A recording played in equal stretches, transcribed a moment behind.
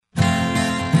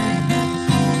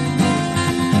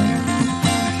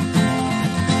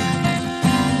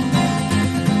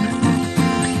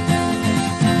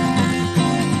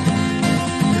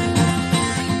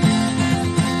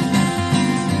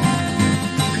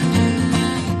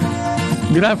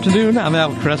Good afternoon. I'm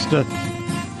Al Kresta.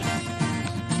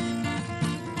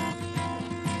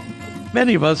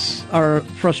 Many of us are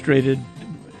frustrated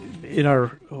in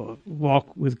our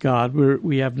walk with God, where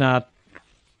we have not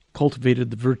cultivated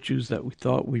the virtues that we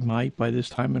thought we might by this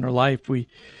time in our life. We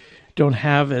don't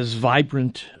have as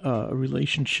vibrant a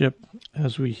relationship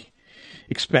as we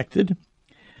expected.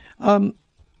 And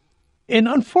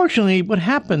unfortunately, what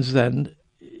happens then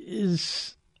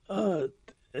is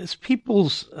as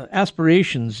people's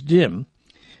aspirations dim,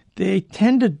 they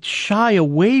tend to shy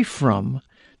away from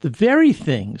the very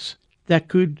things that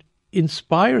could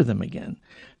inspire them again.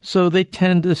 So they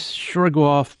tend to shrug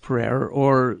off prayer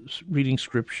or reading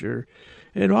scripture,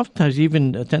 and oftentimes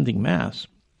even attending Mass.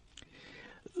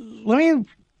 Let me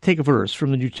take a verse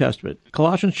from the New Testament,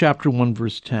 Colossians chapter 1,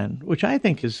 verse 10, which I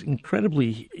think is an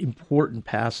incredibly important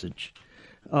passage.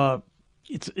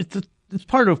 It's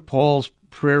part of Paul's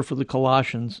prayer for the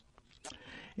Colossians.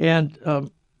 And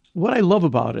what I love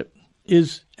about it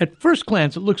is, at first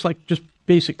glance, it looks like just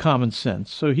basic common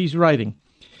sense. So he's writing,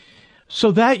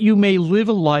 so that you may live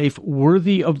a life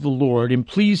worthy of the Lord and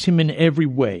please him in every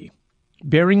way,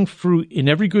 bearing fruit in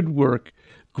every good work,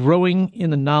 growing in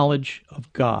the knowledge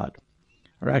of God,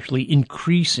 or actually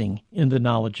increasing in the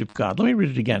knowledge of God. Let me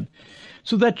read it again.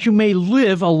 So that you may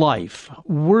live a life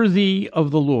worthy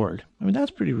of the Lord. I mean,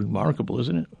 that's pretty remarkable,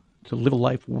 isn't it? To live a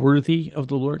life worthy of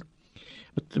the Lord.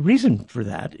 But the reason for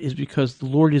that is because the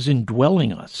Lord is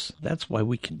indwelling us. That's why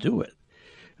we can do it.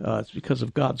 It's because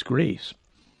of God's grace.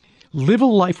 Live a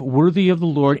life worthy of the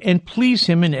Lord and please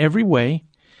him in every way,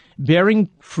 bearing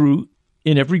fruit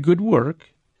in every good work,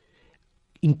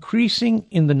 increasing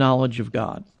in the knowledge of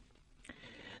God.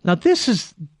 Now,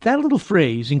 that little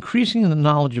phrase, increasing in the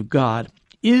knowledge of God,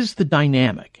 is the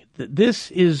dynamic. This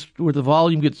is where the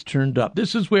volume gets turned up.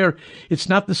 This is where it's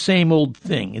not the same old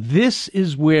thing. This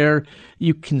is where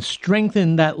you can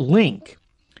strengthen that link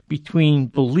between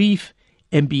belief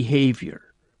and behavior,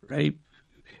 right?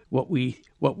 What we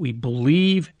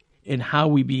believe and how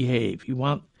we behave. You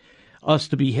want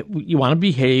to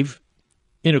behave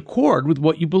in accord with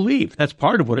what you believe. That's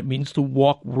part of what it means to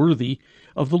walk worthy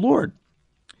of the Lord.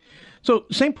 So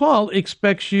St. Paul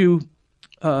expects you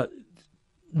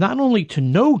not only to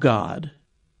know God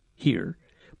here,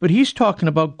 but he's talking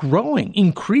about growing,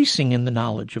 increasing in the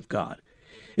knowledge of God.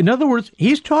 In other words,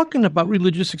 he's talking about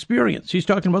religious experience. He's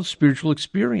talking about spiritual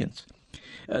experience.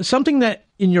 Something that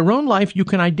in your own life you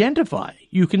can identify.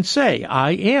 You can say,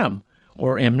 I am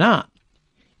or am not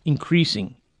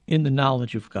increasing in the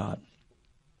knowledge of God.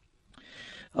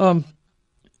 I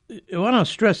want to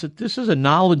stress that this is a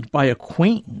knowledge by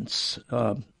acquaintance.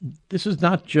 This is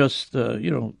not just,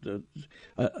 an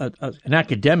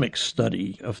academic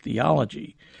study of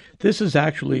theology. This is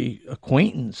actually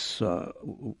acquaintance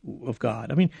of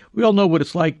God. I mean, we all know what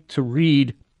it's like to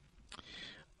read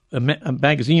a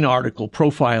magazine article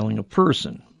profiling a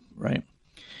person, right?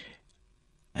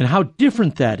 And how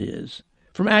different that is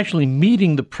from actually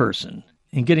meeting the person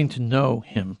and getting to know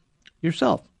him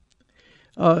yourself.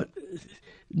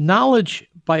 Knowledge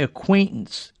by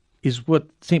acquaintance is what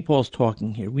St. Paul's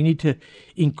talking here. We need to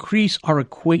increase our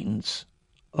acquaintance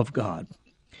of God.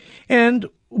 And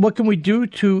what can we do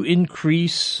to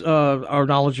increase our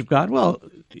knowledge of God? Well,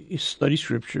 study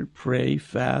Scripture, pray,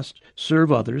 fast,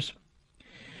 serve others.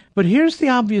 But here's the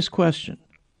obvious question.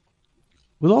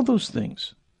 With all those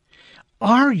things,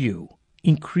 are you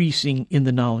increasing in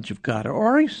the knowledge of God? Or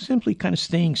are you simply kind of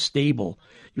staying stable?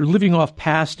 You're living off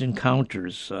past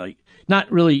encounters. You're not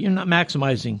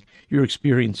maximizing your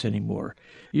experience anymore.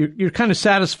 You're kind of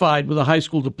satisfied with a high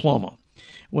school diploma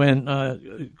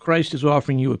when Christ is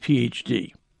offering you a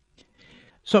PhD.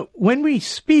 So when we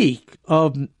speak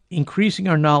of increasing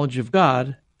our knowledge of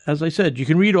God, as I said, you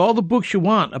can read all the books you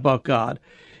want about God,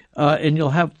 and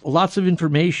you'll have lots of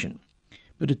information.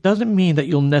 But it doesn't mean that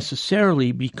you'll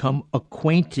necessarily become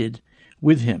acquainted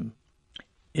with him.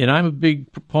 And I'm a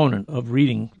big proponent of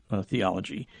reading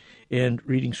theology and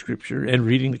reading Scripture and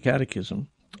reading the Catechism.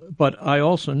 But I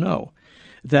also know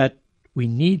that we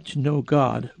need to know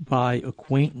God by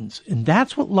acquaintance. And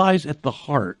that's what lies at the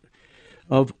heart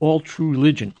of all true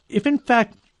religion. If, in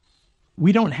fact,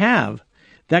 we don't have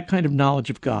that kind of knowledge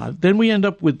of God, then we end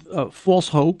up with false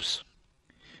hopes.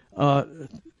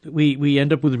 We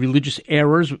end up with religious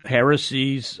errors,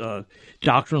 heresies,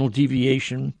 doctrinal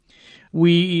deviation.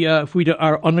 If we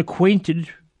are unacquainted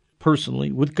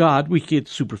personally with God, we can get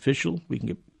superficial, we can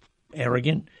get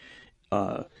arrogant,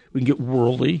 we can get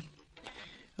worldly.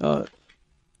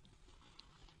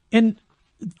 And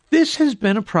this has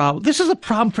been a problem. This is a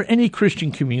problem for any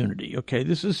Christian community, okay?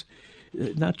 This is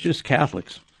not just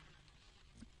Catholics.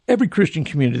 Every Christian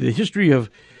community, the history of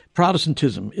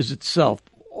Protestantism is itself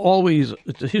always,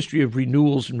 it's a history of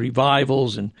renewals and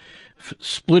revivals and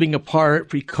splitting apart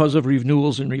because of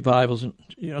renewals and revivals. And,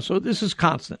 so this is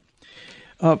constant.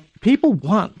 People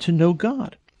want to know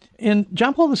God. And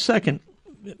John Paul II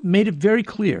made it very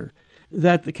clear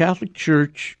that the Catholic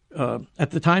Church,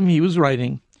 at the time he was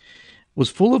writing, was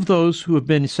full of those who have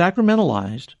been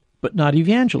sacramentalized but not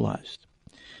evangelized.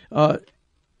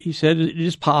 He said it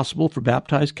is possible for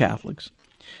baptized Catholics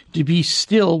to be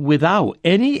still without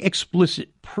any explicit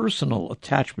personal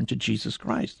attachment to Jesus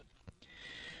Christ.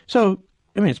 So,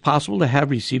 it's possible to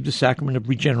have received the sacrament of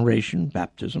regeneration,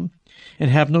 baptism, and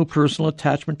have no personal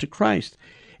attachment to Christ.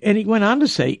 And he went on to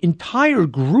say entire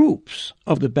groups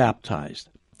of the baptized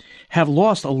have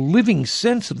lost a living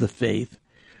sense of the faith,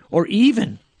 or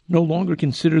even no longer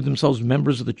consider themselves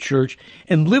members of the church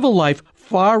and live a life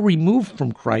far removed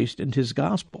from Christ and his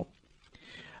gospel.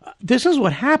 This is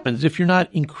what happens if you're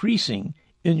not increasing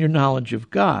in your knowledge of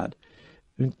God.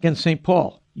 Again, St.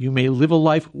 Paul, you may live a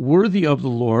life worthy of the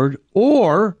Lord,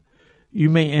 or you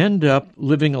may end up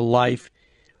living a life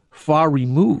far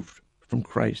removed from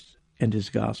Christ and his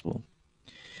gospel.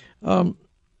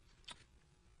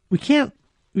 We can't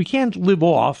live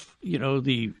off,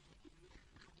 the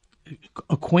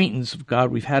acquaintance of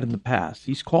God we've had in the past.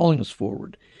 He's calling us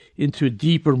forward into a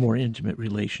deeper, more intimate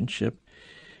relationship.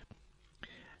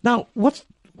 Now,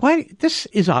 why this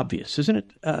is obvious, isn't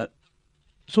it?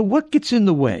 So what gets in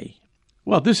the way?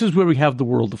 Well, this is where we have the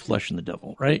world, the flesh, and the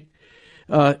devil, right?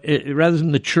 Rather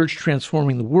than the church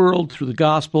transforming the world through the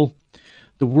gospel,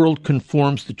 the world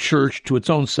conforms the church to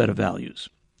its own set of values.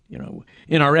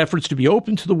 In our efforts to be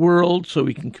open to the world so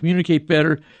we can communicate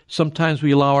better, sometimes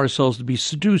we allow ourselves to be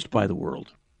seduced by the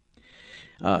world.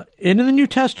 And in the New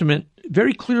Testament,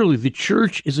 very clearly, the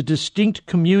church is a distinct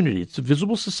community. It's a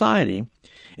visible society,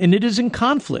 and it is in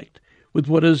conflict with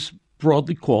what is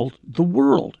broadly called the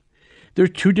world. There are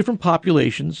two different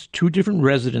populations, two different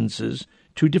residences,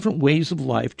 two different ways of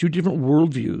life, two different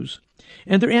worldviews,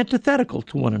 and they're antithetical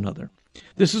to one another.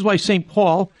 This is why St.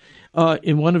 Paul,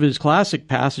 in one of his classic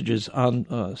passages on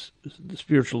the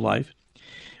spiritual life,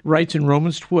 writes in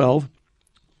Romans 12,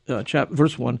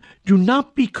 verse 1, "Do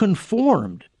not be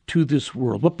conformed to this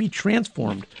world, but be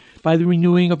transformed by the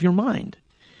renewing of your mind."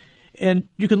 And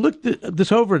you can look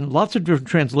this over in lots of different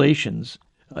translations.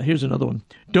 Here's another one.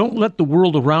 "Don't let the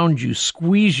world around you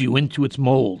squeeze you into its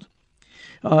mold.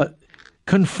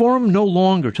 Conform no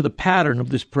longer to the pattern of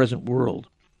this present world.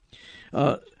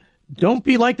 Don't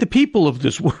be like the people of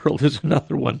this world," is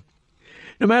another one.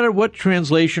 No matter what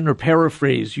translation or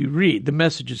paraphrase you read, the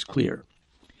message is clear.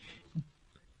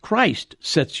 Christ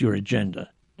sets your agenda.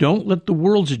 Don't let the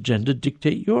world's agenda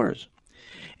dictate yours.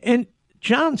 And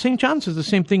St. John says the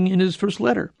same thing in his first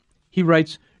letter. He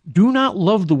writes, "Do not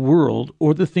love the world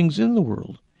or the things in the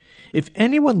world. If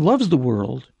anyone loves the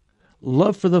world,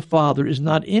 love for the Father is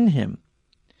not in him."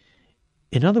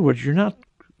 In other words,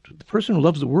 the person who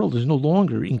loves the world is no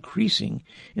longer increasing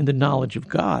in the knowledge of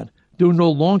God. They're no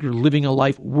longer living a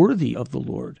life worthy of the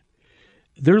Lord.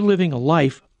 They're living a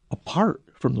life apart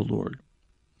from the Lord.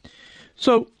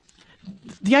 So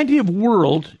the idea of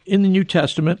world in the New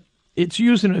Testament, it's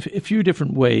used in a few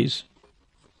different ways.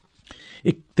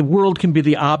 The world can be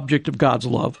the object of God's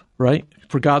love, right?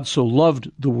 For God so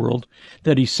loved the world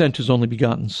that he sent his only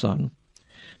begotten Son.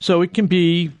 So it can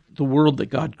be the world that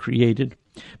God created.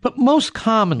 But most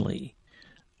commonly,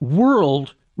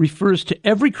 world refers to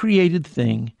every created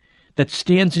thing that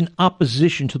stands in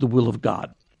opposition to the will of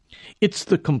God. It's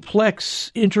the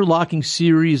complex, interlocking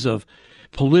series of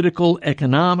political,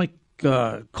 economic,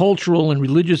 cultural, and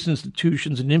religious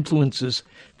institutions and influences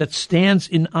that stands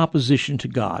in opposition to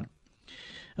God.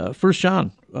 1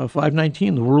 John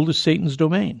 5:19, "The world is Satan's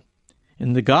domain,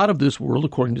 and the god of this world,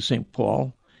 according to St.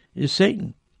 Paul, is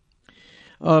Satan."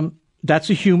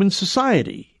 That's a human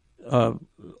society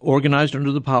organized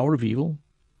under the power of evil,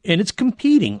 and it's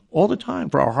competing all the time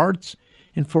for our hearts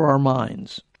and for our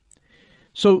minds.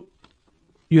 So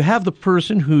you have the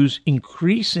person who's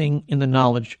increasing in the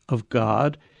knowledge of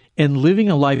God and living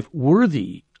a life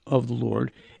worthy of the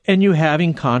Lord, and you have,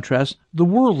 in contrast, the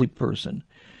worldly person.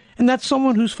 And that's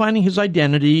someone who's finding his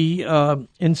identity and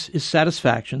his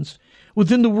satisfactions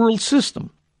within the world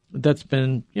system that's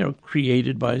been,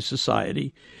 created by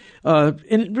society. And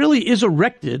it really is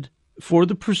erected for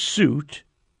the pursuit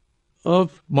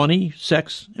of money,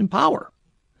 sex, and power.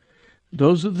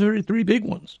 Those are the three big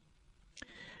ones.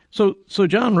 So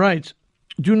John writes,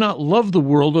 "Do not love the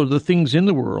world or the things in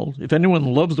the world. If anyone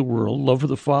loves the world, love for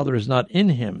the Father is not in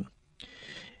him."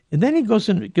 And then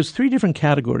he gives three different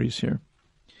categories here.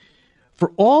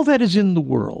 "For all that is in the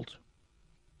world,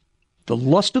 the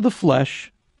lust of the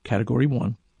flesh, category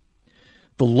 1,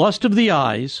 the lust of the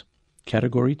eyes,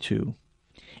 category 2,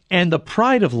 and the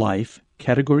pride of life,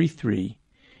 category 3,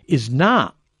 is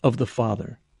not of the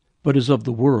Father, but is of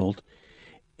the world,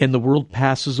 and the world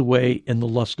passes away in the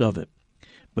lust of it.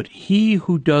 But he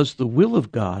who does the will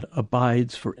of God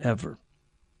abides forever.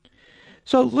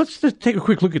 So let's just take a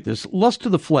quick look at this. Lust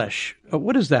of the flesh.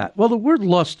 What is that? Well, the word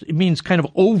lust, it means kind of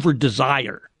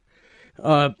over-desire.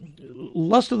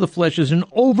 Lust of the flesh is an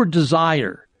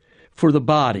over-desire for the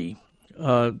body.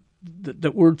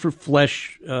 The word for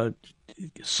flesh,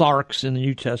 sarx in the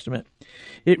New Testament,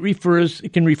 it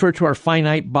can refer to our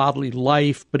finite bodily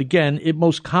life, but again, it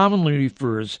most commonly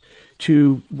refers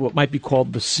to what might be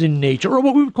called the sin nature, or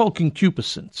what we would call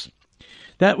concupiscence.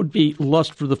 That would be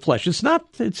lust for the flesh. It's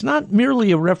not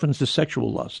merely a reference to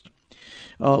sexual lust.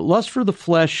 Lust for the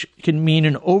flesh can mean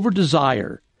an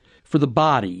over-desire for the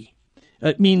body.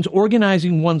 It means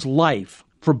organizing one's life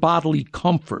for bodily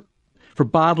comfort, for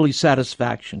bodily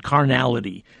satisfaction,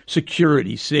 carnality,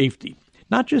 security, safety.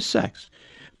 Not just sex,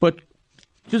 but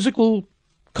physical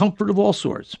comfort of all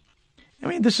sorts. I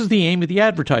mean, this is the aim of the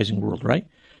advertising world, right?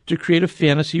 To create a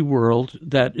fantasy world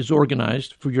that is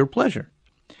organized for your pleasure.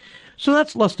 So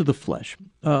that's lust of the flesh,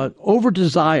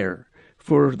 over-desire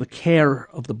for the care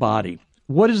of the body.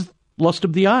 What is lust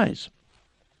of the eyes?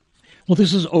 Well,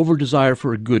 this is over-desire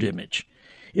for a good image.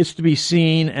 It's to be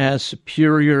seen as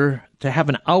superior, to have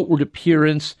an outward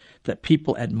appearance that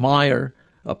people admire,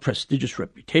 a prestigious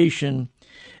reputation.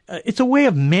 It's a way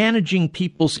of managing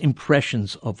people's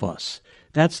impressions of us.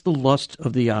 That's the lust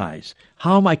of the eyes.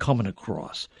 How am I coming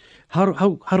across? How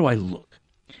do I look?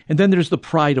 And then there's the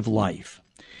pride of life.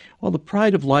 Well, the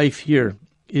pride of life here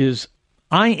is,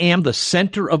 I am the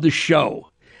center of the show.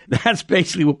 That's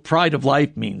basically what pride of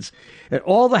life means. That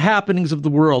all the happenings of the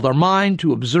world are mine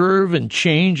to observe and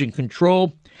change and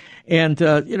control and,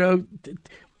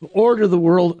 order the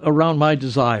world around my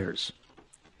desires.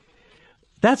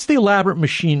 That's the elaborate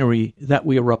machinery that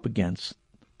we are up against.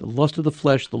 The lust of the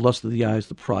flesh, the lust of the eyes,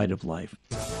 the pride of life.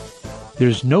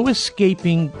 There's no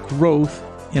escaping growth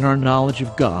in our knowledge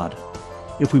of God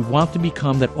if we want to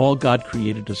become that all God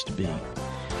created us to be.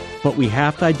 But we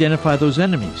have to identify those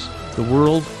enemies, the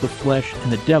world, the flesh,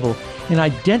 and the devil, and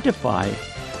identify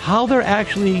how they're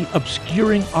actually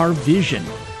obscuring our vision.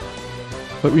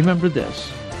 But remember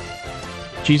this,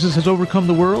 Jesus has overcome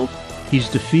the world, he's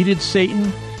defeated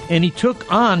Satan, and he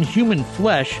took on human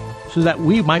flesh so that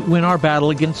we might win our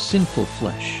battle against sinful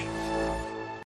flesh.